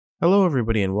Hello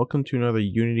everybody and welcome to another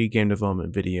Unity game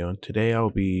development video, and today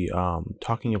I'll be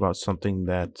talking about something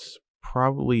that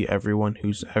probably everyone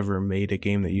who's ever made a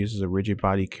game that uses a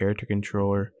Rigidbody character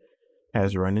controller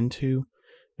has run into,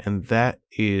 and that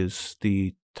is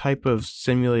the type of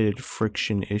simulated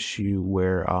friction issue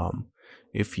where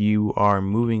if you are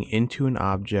moving into an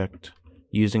object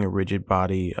using a rigid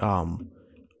body,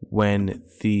 when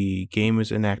the game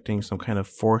is enacting some kind of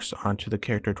force onto the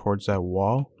character towards that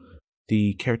wall,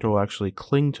 the character will actually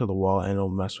cling to the wall and it'll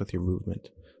mess with your movement.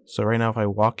 So right now if I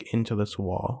walk into this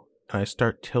wall and I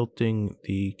start tilting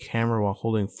the camera while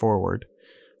holding forward,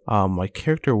 my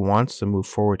character wants to move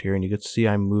forward here, and you can see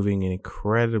I'm moving an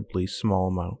incredibly small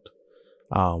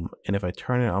amount. And if I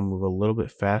turn it, I'll move a little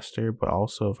bit faster, but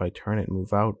also if I turn it and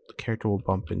move out, the character will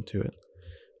bump into it.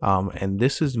 And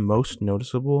this is most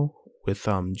noticeable with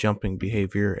jumping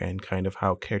behavior and kind of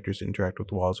how characters interact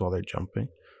with walls while they're jumping.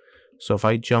 So if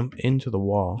I jump into the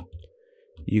wall,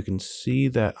 you can see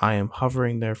that I am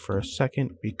hovering there for a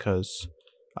second because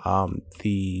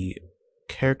the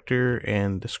character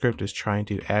and the script is trying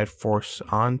to add force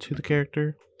onto the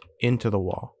character into the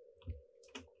wall.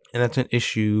 And that's an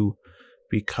issue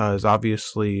because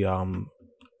obviously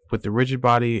with the rigid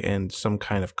body and some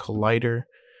kind of collider,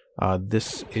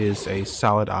 this is a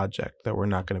solid object that we're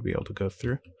not going to be able to go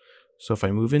through. So if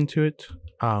I move into it,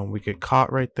 we get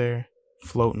caught right there,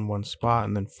 float in one spot,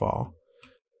 and then fall.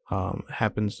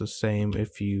 Happens the same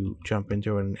if you jump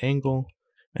into it at an angle.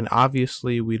 And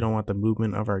obviously we don't want the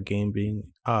movement of our game being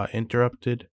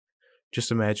interrupted.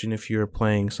 Just imagine if you're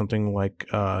playing something like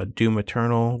Doom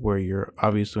Eternal, where you're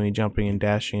obviously jumping and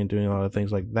dashing and doing a lot of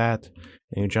things like that,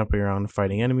 and you're jumping around and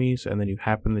fighting enemies, and then you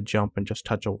happen to jump and just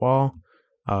touch a wall.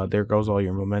 There goes all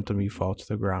your momentum, you fall to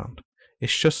the ground.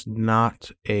 It's just not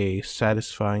a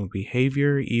satisfying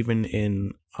behavior, even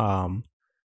in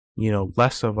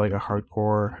less of like a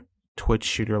hardcore Twitch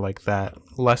shooter like that,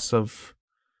 less of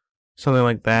something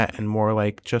like that and more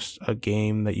like just a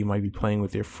game that you might be playing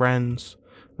with your friends.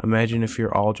 Imagine if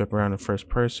you're all jumping around in first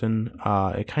person.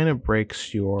 It kind of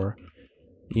breaks your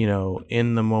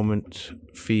in the moment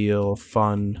feel,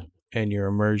 fun, and your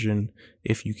immersion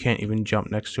if you can't even jump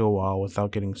next to a wall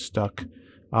without getting stuck.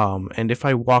 And if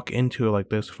I walk into it like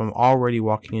this, if I'm already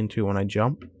walking into it when I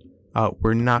jump,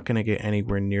 we're not going to get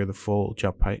anywhere near the full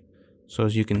jump height. So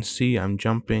as you can see, I'm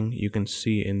jumping. You can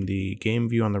see in the game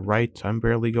view on the right, I'm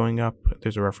barely going up.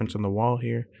 There's a reference on the wall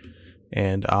here.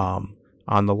 And on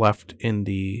the left in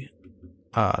the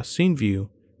scene view,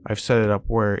 I've set it up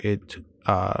where it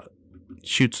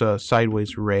shoots a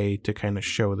sideways ray to kind of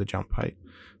show the jump height.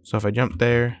 So if I jump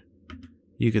there,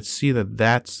 you could see that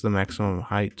that's the maximum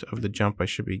height of the jump I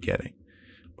should be getting.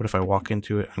 But if I walk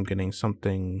into it, I'm getting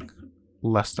something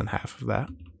less than half of that.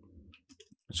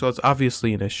 So it's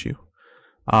obviously an issue.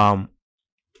 And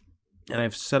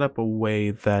I've set up a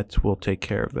way that will take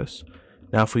care of this.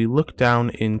 Now, if we look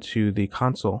down into the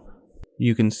console,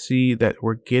 you can see that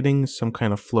we're getting some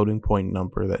kind of floating point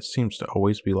number that seems to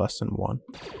always be less than 1.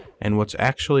 And what's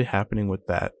actually happening with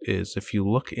that is if you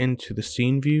look into the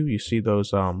scene view, you see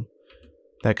those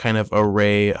that kind of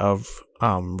array of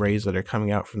rays that are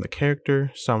coming out from the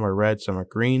character. Some are red, some are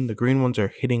green. The green ones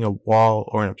are hitting a wall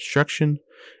or an obstruction,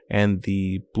 and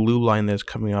the blue line that's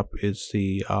coming up is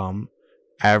the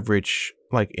average,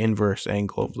 like inverse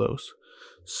angle of those.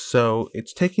 So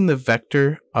it's taking the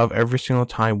vector of every single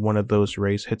time one of those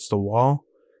rays hits the wall,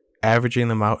 averaging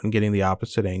them out and getting the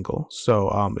opposite angle.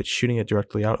 So it's shooting it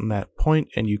directly out in that point,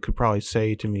 and you could probably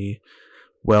say to me,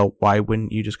 well, why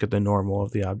wouldn't you just get the normal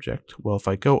of the object? Well, if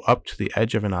I go up to the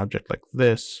edge of an object like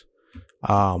this,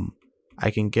 I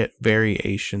can get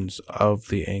variations of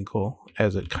the angle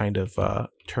as it kind of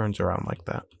turns around like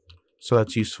that. So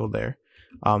that's useful there.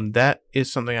 That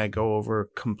is something I go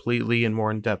over completely and more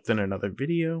in depth in another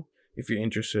video. If you're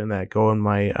interested in that, go on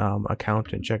my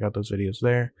account and check out those videos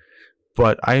there.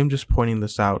 But I am just pointing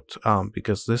this out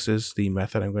because this is the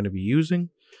method I'm going to be using.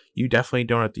 You definitely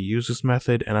don't have to use this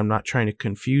method, and I'm not trying to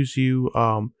confuse you.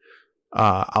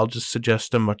 I'll just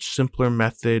suggest a much simpler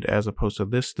method as opposed to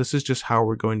this. This is just how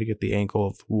we're going to get the angle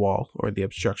of the wall or the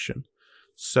obstruction.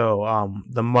 So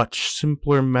the much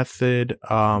simpler method,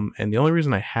 and the only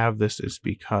reason I have this is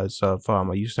because of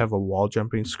I used to have a wall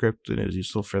jumping script and it was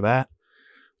useful for that.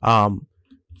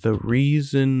 The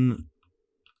reason,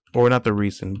 or not the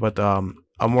reason, but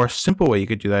a more simple way you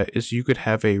could do that is you could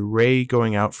have a ray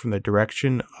going out from the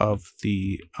direction of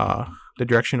the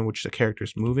direction in which the character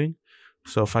is moving.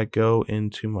 So if I go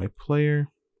into my player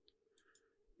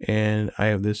and I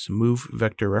have this move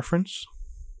vector reference,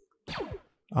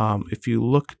 if you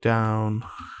look down,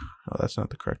 oh, that's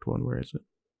not the correct one. Where is it?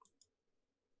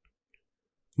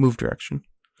 Move direction.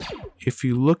 if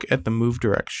you look at the move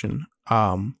direction,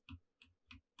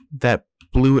 that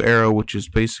blue arrow, which is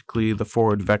basically the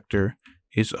forward vector,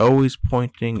 is always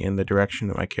pointing in the direction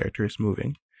that my character is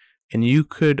moving. And you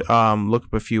could look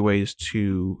up a few ways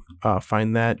to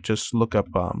find that. Just look up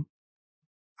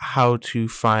how to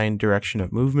find direction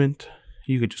of movement.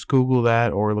 You could just Google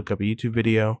that or look up a YouTube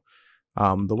video.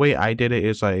 The way I did it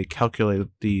is I calculated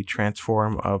the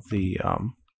transform of the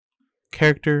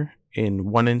character in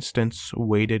one instance,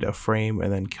 waited a frame,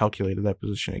 and then calculated that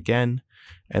position again,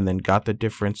 and then got the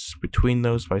difference between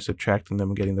those by subtracting them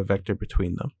and getting the vector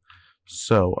between them.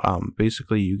 So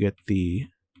basically you get the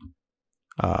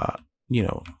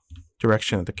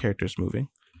direction that the character is moving.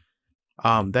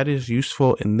 That is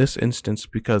useful in this instance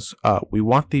because we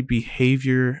want the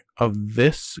behavior of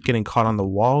this getting caught on the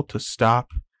wall to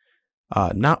stop,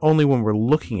 not only when we're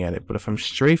looking at it, but if I'm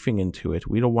strafing into it,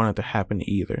 we don't want it to happen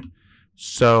either.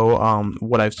 So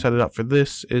what I've set it up for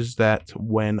this is that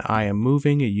when I am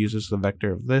moving, it uses the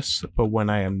vector of this, but when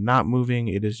I am not moving,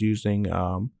 it is using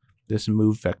this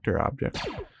move vector object.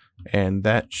 And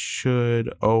that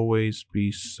should always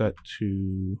be set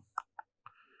to,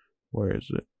 where is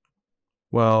it?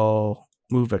 Well,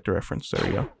 move vector reference, there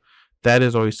we go. That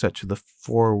is always set to the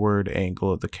forward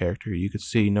angle of the character. You can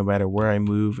see no matter where I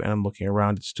move and I'm looking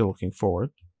around, it's still looking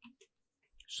forward.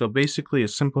 So basically a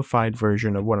simplified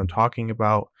version of what I'm talking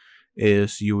about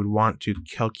is you would want to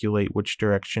calculate which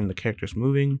direction the character is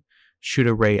moving, shoot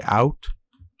a ray out,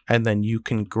 and then you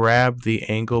can grab the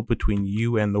angle between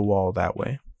you and the wall that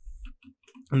way.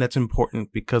 And that's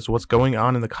important because what's going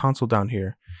on in the console down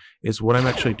here is what I'm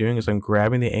actually doing is I'm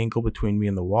grabbing the angle between me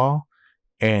and the wall,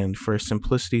 and for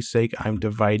simplicity's sake, I'm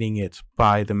dividing it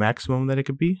by the maximum that it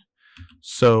could be.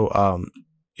 So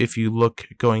if you look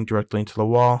going directly into the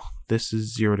wall, this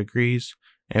is 0 degrees.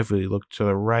 And if we look to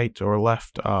the right or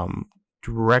left,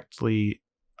 directly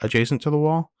adjacent to the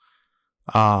wall,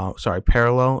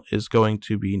 parallel, is going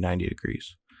to be 90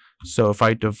 degrees. So if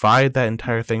I divide that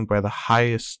entire thing by the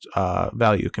highest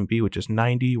value it can be, which is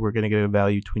 90, we're going to get a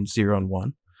value between 0 and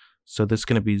 1. So this is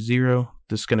going to be 0,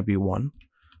 this is going to be 1.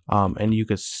 And you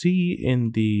can see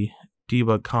in the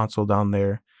debug console down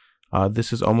there,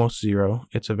 this is almost 0.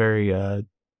 It's a very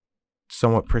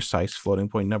somewhat precise floating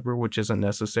point number, which isn't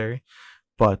necessary.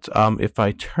 But if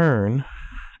I turn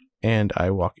and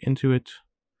I walk into it,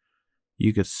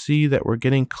 you can see that we're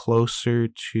getting closer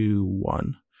to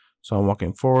 1. So I'm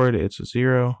walking forward, it's a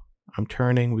 0. I'm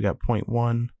turning, we got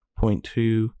 0.1,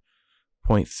 0.2,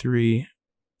 0.3,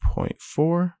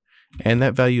 0.4, and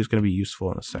that value is going to be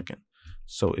useful in a second.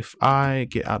 So if I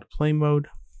get out of play mode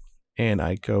and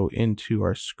I go into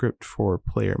our script for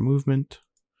player movement,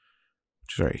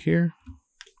 which is right here,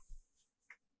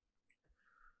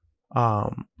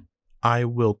 I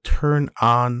will turn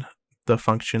on the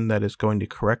function that is going to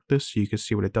correct this so you can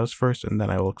see what it does first, and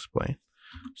then I will explain.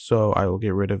 So I will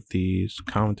get rid of these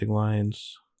commenting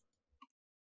lines.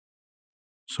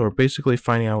 So we're basically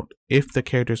finding out if the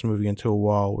character is moving into a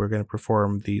wall, we're going to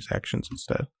perform these actions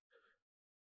instead.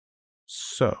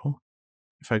 So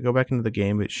if I go back into the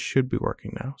game, it should be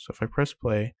working now. So if I press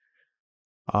play,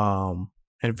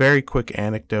 and very quick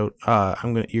anecdote,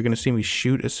 you're gonna see me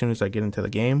shoot as soon as I get into the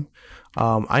game.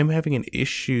 I'm having an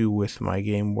issue with my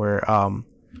game where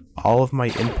all of my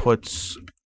inputs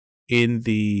in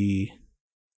the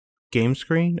game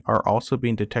screen are also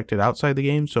being detected outside the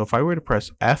game. So if I were to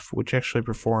press F, which actually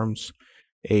performs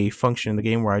a function in the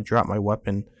game where I drop my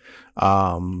weapon,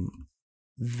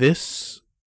 this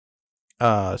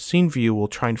scene view will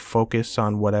try and focus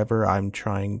on whatever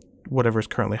is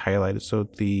currently highlighted. So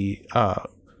the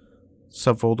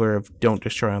subfolder of don't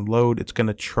destroy unload, it's going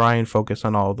to try and focus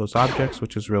on all of those objects,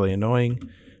 which is really annoying.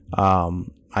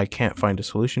 I can't find a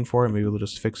solution for it. Maybe we'll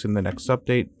just fix it in the next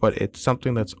update, but it's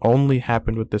something that's only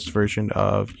happened with this version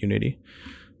of Unity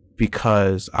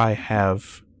because I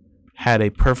have had a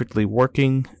perfectly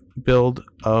working build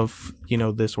of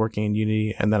this working in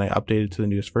Unity, and then I updated to the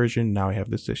newest version. Now I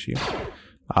have this issue.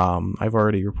 I've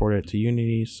already reported it to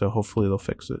Unity, so hopefully they'll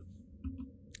fix it.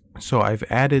 So I've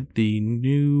added the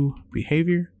new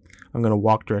behavior. I'm going to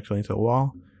walk directly into the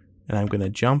wall, and I'm going to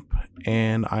jump,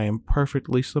 and I am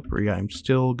perfectly slippery. I'm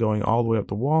still going all the way up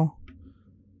the wall,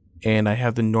 and I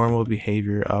have the normal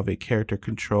behavior of a character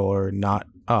controller, not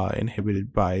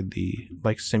inhibited by the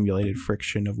simulated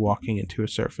friction of walking into a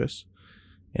surface.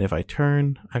 And if I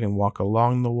turn, I can walk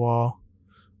along the wall.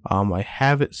 I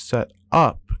have it set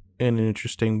up in an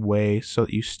interesting way so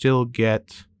that you still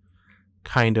get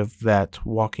kind of that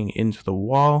walking into the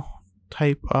wall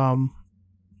type kind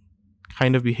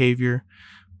of behavior.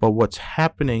 But what's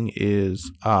happening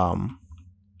is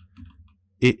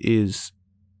it is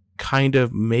kind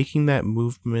of making that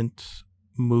movement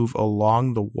move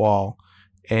along the wall,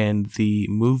 and the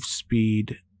move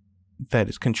speed that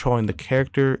is controlling the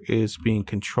character is being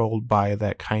controlled by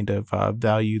that kind of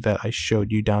value that I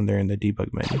showed you down there in the debug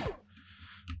menu.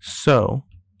 So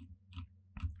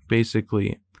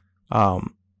basically,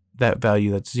 that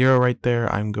value that's 0 right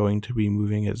there, I'm going to be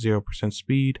moving at 0%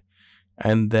 speed,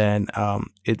 and then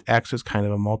it acts as kind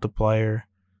of a multiplier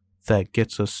that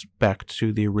gets us back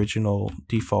to the original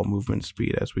default movement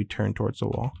speed as we turn towards the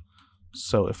wall.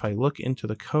 So if I look into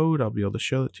the code, I'll be able to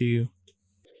show it to you.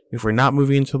 If we're not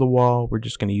moving into the wall, we're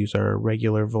just going to use our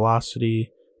regular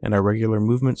velocity and our regular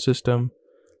movement system.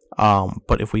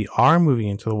 But if we are moving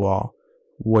into the wall,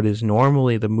 what is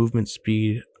normally the movement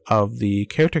speed of the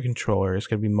character controller is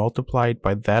going to be multiplied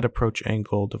by that approach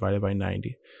angle divided by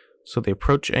 90. So the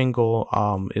approach angle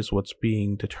is what's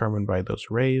being determined by those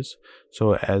rays.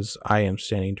 So as I am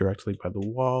standing directly by the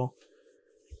wall,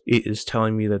 it is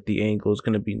telling me that the angle is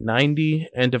going to be 90,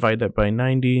 and divide that by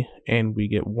 90, and we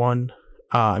get 1.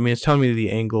 It's telling me that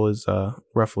the angle is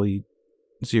roughly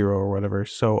 0 or whatever.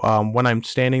 So when I'm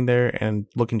standing there and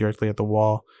looking directly at the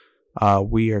wall,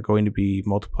 we are going to be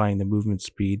multiplying the movement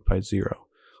speed by 0.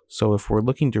 So if we're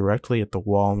looking directly at the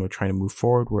wall and we're trying to move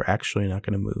forward, we're actually not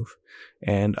going to move.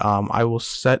 And I will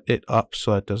set it up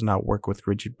so that it does not work with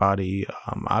rigid body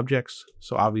objects.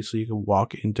 So obviously you can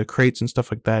walk into crates and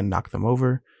stuff like that and knock them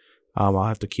over. I'll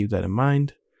have to keep that in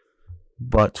mind.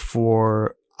 But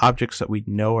for objects that we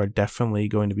know are definitely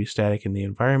going to be static in the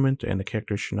environment and the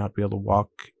character should not be able to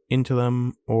walk into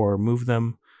them or move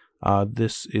them,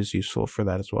 this is useful for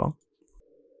that as well.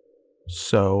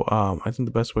 So I think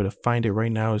the best way to find it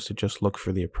right now is to just look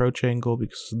for the approach angle,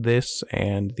 because this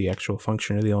and the actual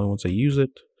function are the only ones that use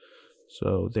it.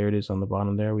 So there it is on the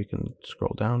bottom there. We can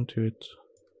scroll down to it.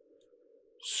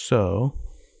 So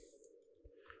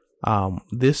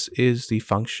this is the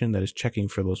function that is checking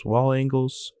for those wall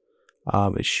angles.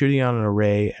 It's shooting out an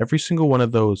array. Every single one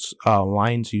of those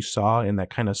lines you saw in that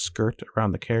kind of skirt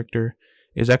around the character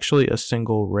is actually a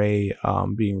single ray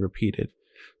being repeated.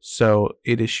 So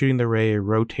it is shooting the ray,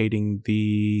 rotating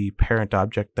the parent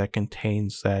object that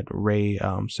contains that ray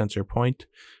sensor point,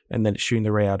 and then it's shooting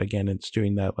the ray out again. It's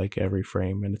doing that like every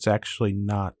frame, and it's actually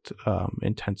not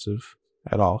intensive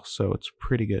at all, so it's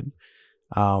pretty good.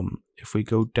 If we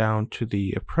go down to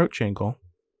the approach angle,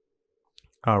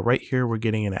 right here we're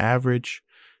getting an average,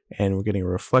 and we're getting a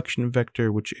reflection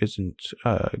vector, which isn't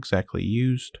exactly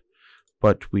used,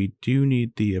 but we do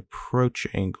need the approach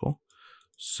angle.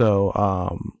 So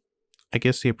I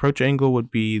guess the approach angle would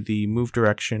be the move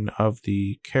direction of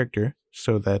the character,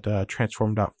 so that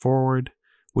transform dot forward,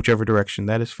 whichever direction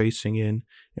that is facing in,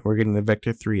 and we're getting the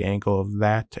vector 3 angle of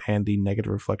that and the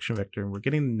negative reflection vector. And we're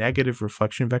getting the negative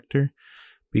reflection vector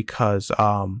because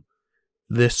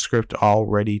this script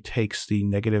already takes the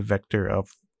negative vector of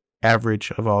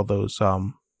average of all those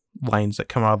lines that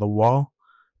come out of the wall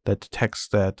that detects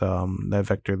that that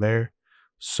vector there.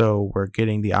 So we're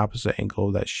getting the opposite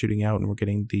angle that's shooting out, and we're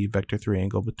getting the vector 3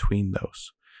 angle between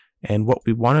those. And what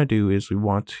we want to do is we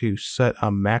want to set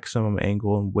a maximum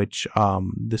angle in which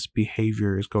this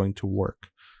behavior is going to work.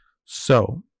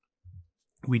 So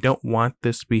we don't want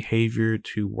this behavior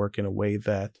to work in a way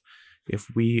that if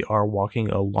we are walking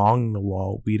along the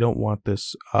wall, we don't want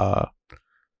this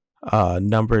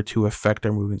number to affect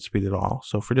our movement speed at all.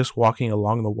 So if we're just walking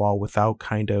along the wall without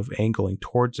kind of angling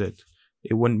towards it,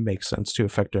 it wouldn't make sense to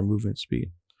affect our movement speed.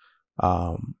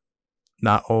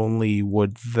 Not only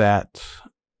would that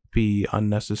be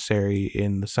unnecessary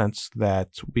in the sense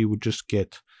that we would just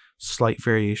get slight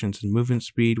variations in movement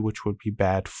speed, which would be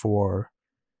bad for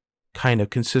kind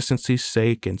of consistency's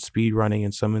sake and speed running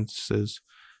in some instances,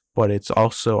 but it's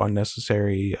also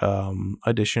unnecessary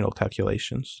additional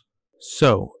calculations.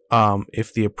 So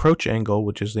if the approach angle,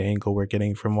 which is the angle we're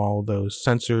getting from all those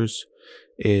sensors,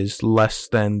 is less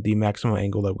than the maximum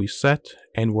angle that we set,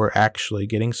 and we're actually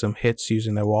getting some hits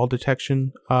using the wall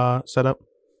detection setup,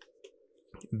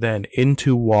 then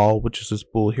into wall, which is this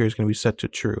bool here, is going to be set to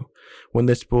true. When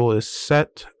this bool is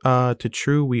set to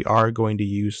true, we are going to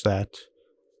use that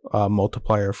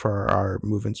multiplier for our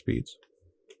movement speeds.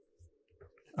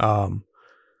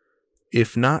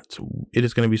 If not, it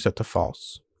is going to be set to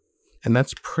false. And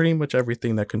that's pretty much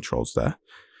everything that controls that.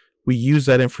 We use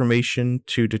that information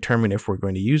to determine if we're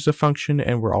going to use the function,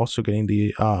 and we're also getting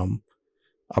the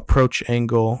approach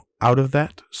angle out of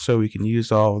that. So we can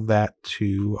use all of that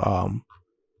to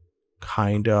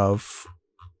kind of,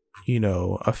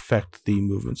 affect the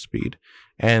movement speed.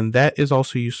 And that is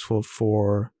also useful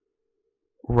for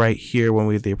right here when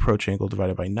we have the approach angle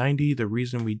divided by 90. The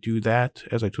reason we do that,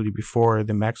 as I told you before,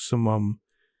 the maximum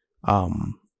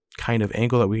kind of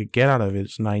angle that we could get out of it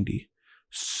is 90.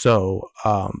 So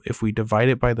if we divide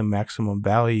it by the maximum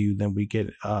value, then we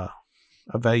get a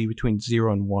value between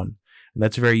 0 and 1. And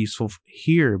that's very useful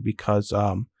here because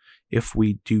if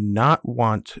we do not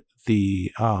want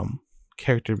the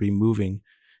character to be moving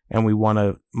and we want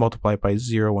to multiply it by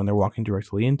 0 when they're walking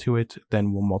directly into it,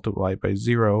 then we'll multiply it by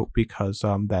 0 because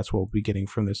that's what we'll be getting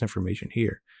from this information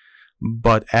here.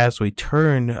 But as we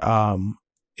turn,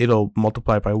 it'll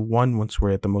multiply by 1 once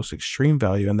we're at the most extreme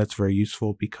value, and that's very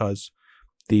useful because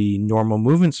the normal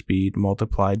movement speed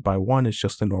multiplied by 1 is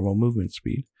just the normal movement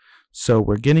speed. So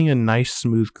we're getting a nice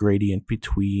smooth gradient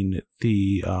between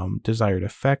the desired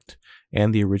effect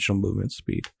and the original movement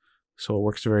speed. So it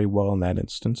works very well in that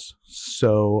instance.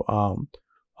 So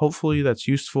hopefully that's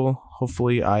useful.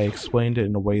 Hopefully I explained it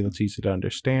in a way that's easy to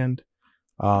understand.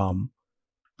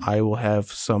 I will have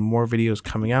some more videos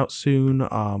coming out soon.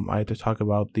 I had to talk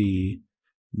about the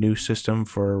new system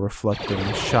for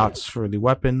reflecting shots for the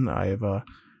weapon. I have a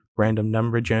random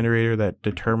number generator that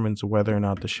determines whether or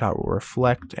not the shot will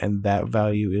reflect, and that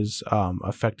value is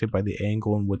affected by the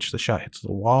angle in which the shot hits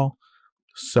the wall.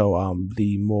 So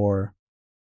the more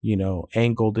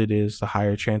angled it is, the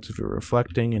higher chance of it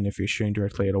reflecting, and if you're shooting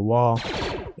directly at a wall,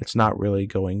 it's not really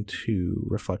going to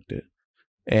reflect it.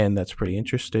 And that's pretty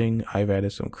interesting. I've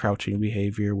added some crouching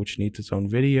behavior, which needs its own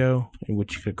video, in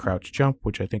which you could crouch jump,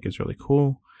 which I think is really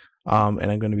cool. And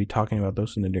I'm going to be talking about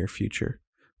those in the near future.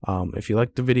 If you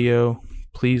liked the video,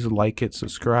 please like it,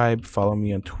 subscribe, follow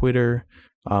me on Twitter.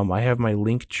 I have my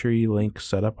Linktree link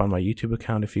set up on my YouTube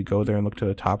account. If you go there and look to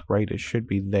the top right, it should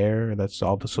be there. That's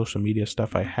all the social media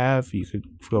stuff I have. You could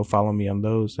go follow me on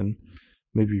those and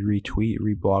maybe retweet,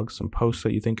 reblog some posts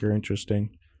that you think are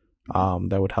interesting.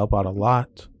 That would help out a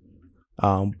lot.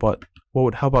 But what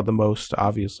would help out the most,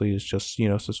 obviously, is just,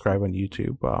 subscribe on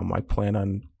YouTube. I plan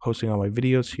on posting all my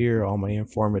videos here, all my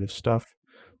informative stuff.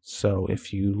 So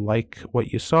if you like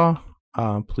what you saw,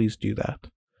 please do that.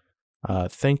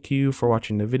 Thank you for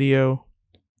watching the video.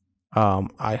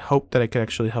 I hope that I could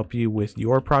actually help you with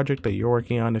your project that you're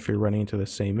working on if you're running into the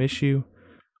same issue.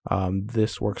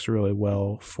 This works really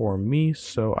well for me,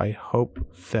 so I hope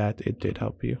that it did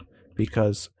help you,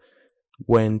 because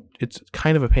when it's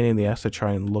kind of a pain in the ass to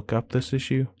try and look up this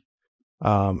issue,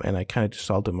 and I kind of just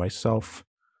solved it myself.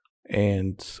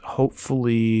 And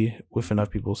hopefully, if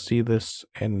enough people see this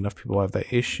and enough people have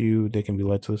that issue, they can be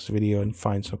led to this video and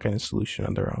find some kind of solution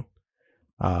on their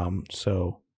own.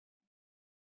 So,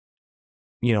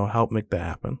 help make that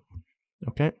happen.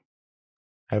 Okay?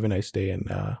 Have a nice day and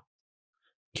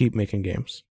keep making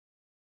games.